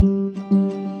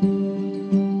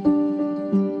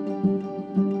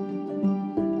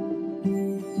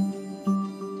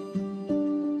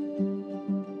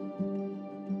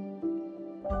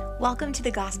Welcome to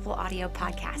the Gospel Audio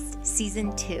Podcast,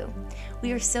 Season 2.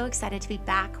 We are so excited to be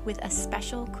back with a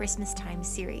special Christmas time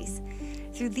series.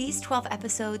 Through these 12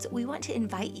 episodes, we want to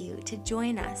invite you to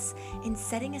join us in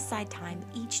setting aside time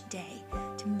each day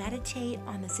to meditate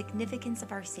on the significance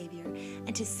of our Savior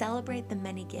and to celebrate the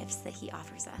many gifts that He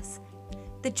offers us.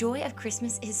 The joy of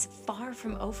Christmas is far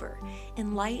from over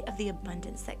in light of the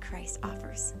abundance that Christ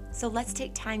offers. So let's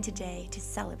take time today to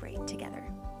celebrate together.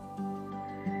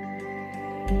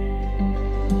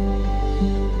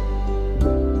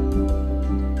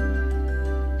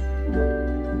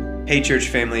 Hey church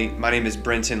family, my name is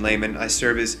Brenton Lehman. I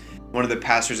serve as one of the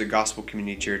pastors at Gospel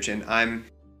Community Church, and I'm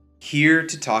here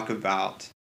to talk about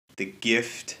the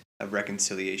gift of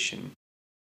reconciliation.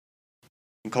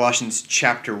 In Colossians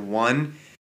chapter 1,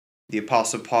 the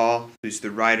Apostle Paul, who's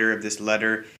the writer of this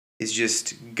letter, is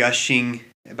just gushing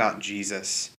about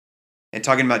Jesus. And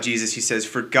talking about Jesus, he says,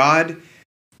 "For God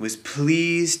was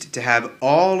pleased to have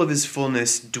all of his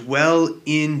fullness dwell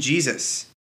in Jesus,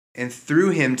 and through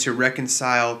him to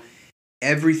reconcile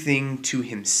everything to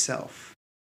himself,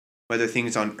 whether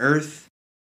things on earth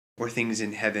or things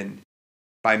in heaven,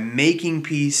 by making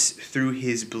peace through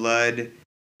his blood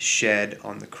shed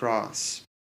on the cross."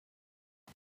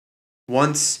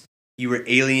 Once you were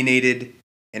alienated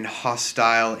and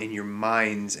hostile in your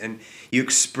minds, and you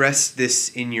expressed this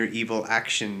in your evil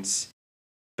actions.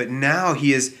 But now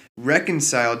he has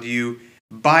reconciled you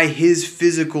by his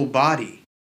physical body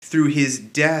through his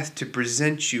death to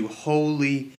present you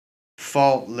holy,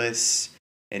 faultless,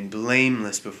 and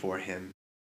blameless before him.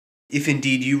 If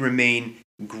indeed you remain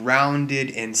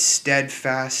grounded and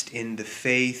steadfast in the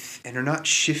faith and are not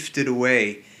shifted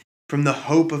away from the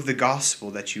hope of the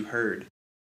gospel that you heard.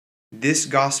 This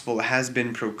gospel has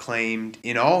been proclaimed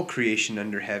in all creation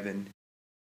under heaven,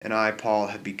 and I, Paul,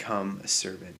 have become a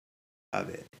servant of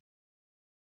it.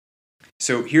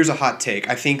 So here's a hot take.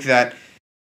 I think that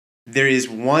there is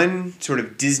one sort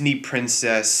of Disney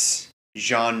princess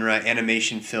genre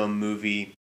animation film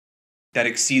movie that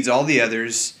exceeds all the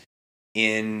others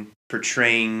in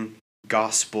portraying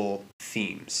gospel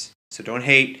themes. So don't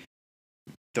hate.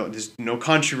 There's no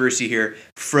controversy here.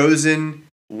 Frozen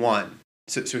 1.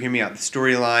 So hear me out. The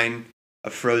storyline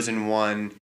of Frozen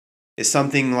 1 is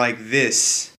something like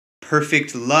this.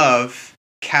 Perfect love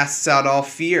casts out all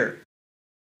fear.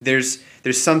 There's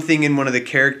something in one of the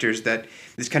characters that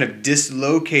is kind of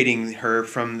dislocating her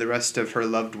from the rest of her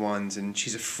loved ones, and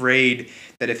she's afraid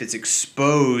that if it's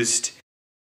exposed,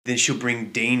 then she'll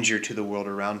bring danger to the world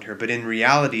around her. But in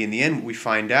reality, in the end, what we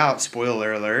find out,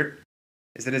 spoiler alert,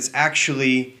 is that it's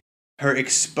actually her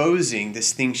exposing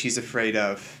this thing she's afraid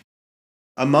of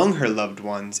among her loved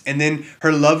ones, and then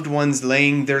her loved ones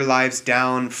laying their lives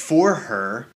down for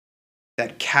her,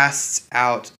 that casts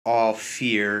out all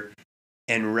fear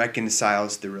and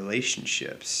reconciles the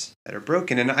relationships that are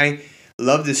broken. And I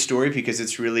love this story because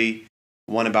it's really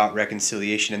one about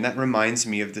reconciliation. And that reminds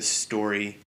me of the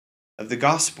story of the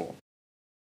gospel.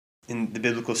 In the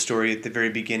biblical story at the very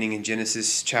beginning in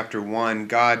Genesis chapter 1,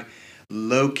 God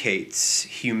locates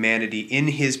humanity in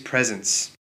his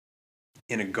presence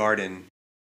in a garden.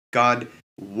 God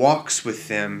walks with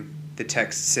them, the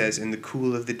text says, in the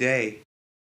cool of the day.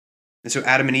 And so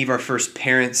Adam and Eve, our first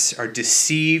parents, are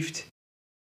deceived.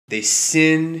 They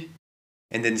sin,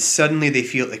 and then suddenly they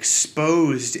feel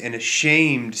exposed and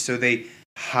ashamed, so they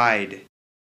hide.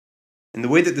 And the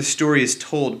way that the story is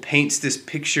told paints this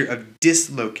picture of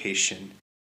dislocation.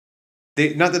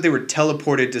 Not that they were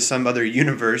teleported to some other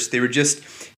universe, they were just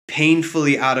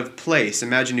painfully out of place.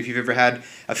 Imagine if you've ever had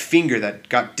a finger that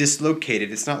got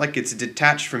dislocated. It's not like it's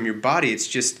detached from your body, it's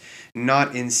just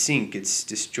not in sync, it's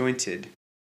disjointed.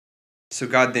 So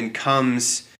God then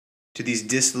comes to these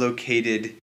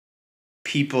dislocated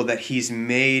people that he's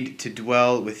made to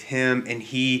dwell with him, and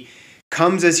he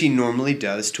comes as he normally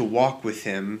does to walk with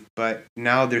him, but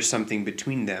now there's something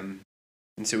between them.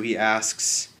 And so he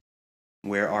asks,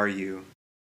 "Where are you?"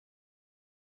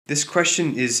 This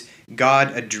question is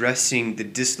God addressing the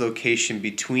dislocation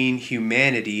between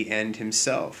humanity and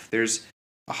himself. There's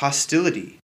a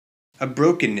hostility, a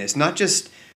brokenness, not just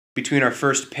between our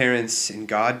first parents and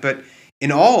God, but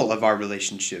in all of our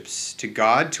relationships to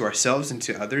God, to ourselves, and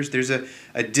to others. There's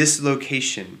a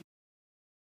dislocation.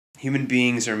 Human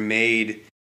beings are made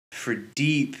for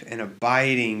deep and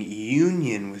abiding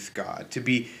union with God, to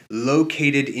be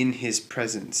located in his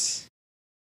presence.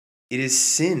 It is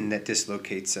sin that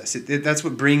dislocates us. That's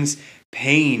what brings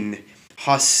pain,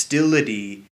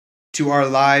 hostility to our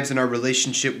lives and our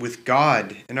relationship with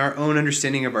God and our own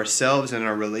understanding of ourselves and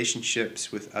our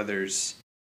relationships with others.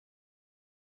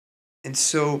 And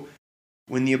so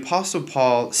when the Apostle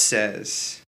Paul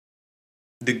says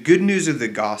the good news of the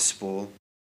gospel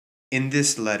in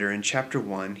this letter, in chapter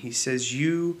 1, he says,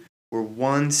 you were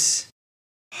once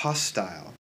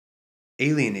hostile,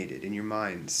 alienated in your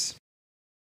minds.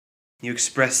 You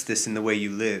expressed this in the way you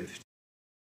lived.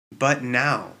 But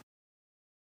now,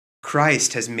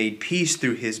 Christ has made peace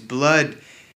through his blood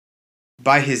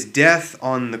by his death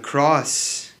on the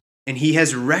cross, and he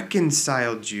has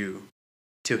reconciled you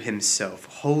to himself,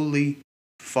 holy,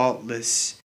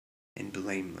 faultless, and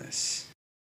blameless.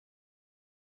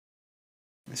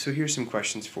 So here's some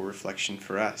questions for reflection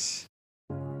for us.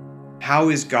 How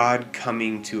is God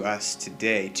coming to us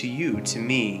today, to you, to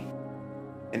me,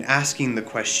 and asking the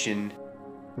question,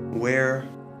 where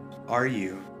are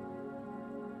you?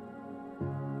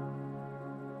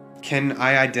 Can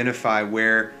I identify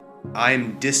where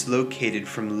I'm dislocated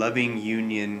from loving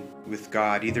union with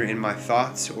God, either in my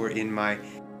thoughts or in my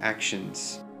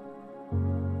actions?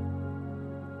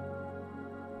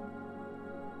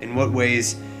 In what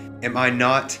ways am I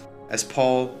not, as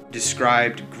Paul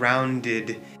described,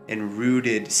 grounded and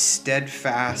rooted,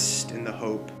 steadfast in the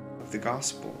hope of the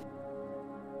gospel?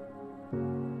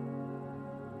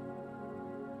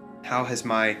 How has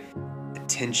my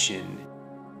attention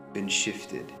been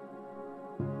shifted?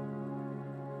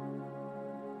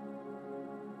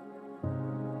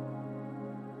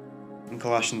 In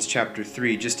Colossians chapter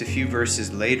 3, just a few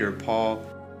verses later, Paul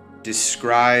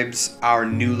describes our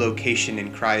new location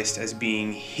in Christ as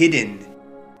being hidden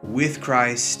with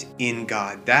Christ in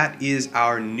God. That is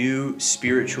our new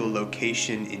spiritual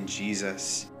location in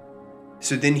Jesus.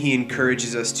 So then he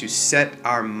encourages us to set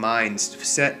our minds,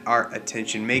 set our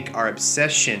attention, make our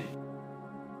obsession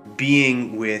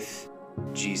being with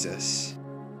Jesus,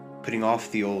 putting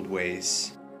off the old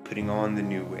ways, putting on the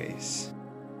new ways.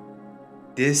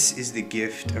 This is the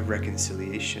gift of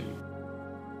reconciliation.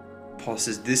 Paul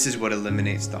says this is what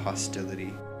eliminates the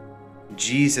hostility.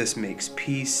 Jesus makes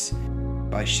peace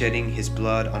by shedding his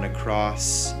blood on a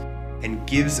cross and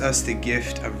gives us the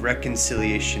gift of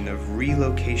reconciliation, of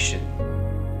relocation.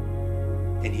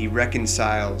 And he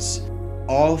reconciles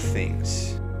all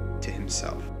things to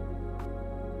himself.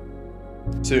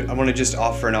 So I want to just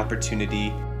offer an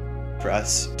opportunity for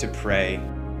us to pray.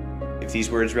 If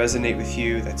these words resonate with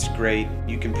you, that's great.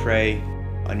 You can pray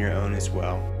on your own as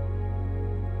well.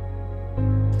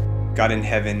 God in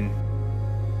heaven,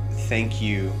 thank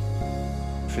you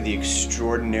for the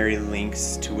extraordinary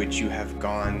lengths to which you have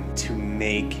gone to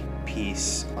make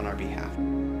peace on our behalf.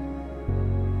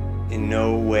 In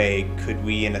no way could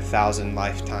we in 1,000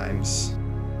 lifetimes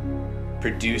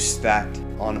produce that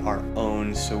on our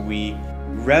own, so we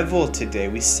revel today,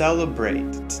 we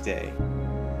celebrate today.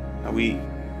 We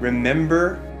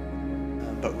remember,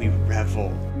 but we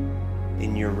revel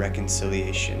in your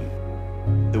reconciliation.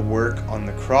 The work on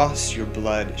the cross, your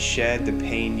blood shed, the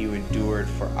pain you endured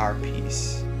for our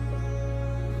peace.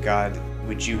 God,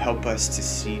 would you help us to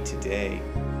see today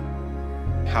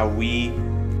how we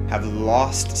have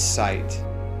lost sight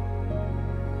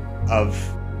of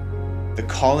the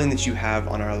calling that you have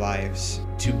on our lives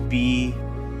to be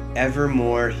ever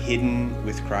more hidden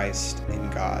with Christ in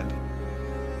God.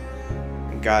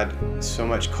 And God, so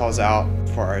much calls out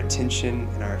for our attention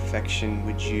and our affection.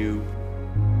 Would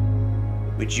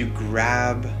you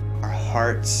grab our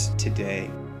hearts today,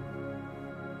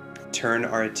 turn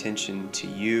our attention to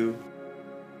you,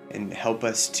 and help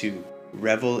us to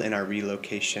revel in our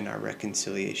relocation, our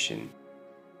reconciliation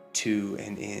to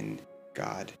and in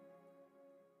God.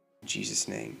 In Jesus'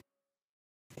 name,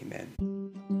 amen.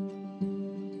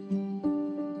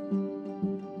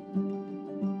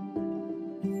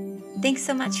 Thanks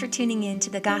so much for tuning in to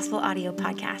the Gospel Audio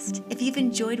Podcast. If you've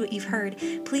enjoyed what you've heard,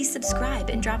 please subscribe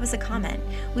and drop us a comment.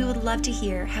 We would love to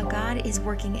hear how God is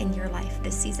working in your life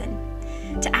this season.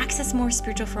 To access more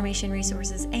spiritual formation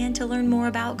resources and to learn more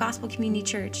about Gospel Community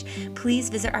Church, please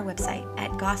visit our website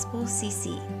at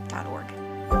gospelcc.org.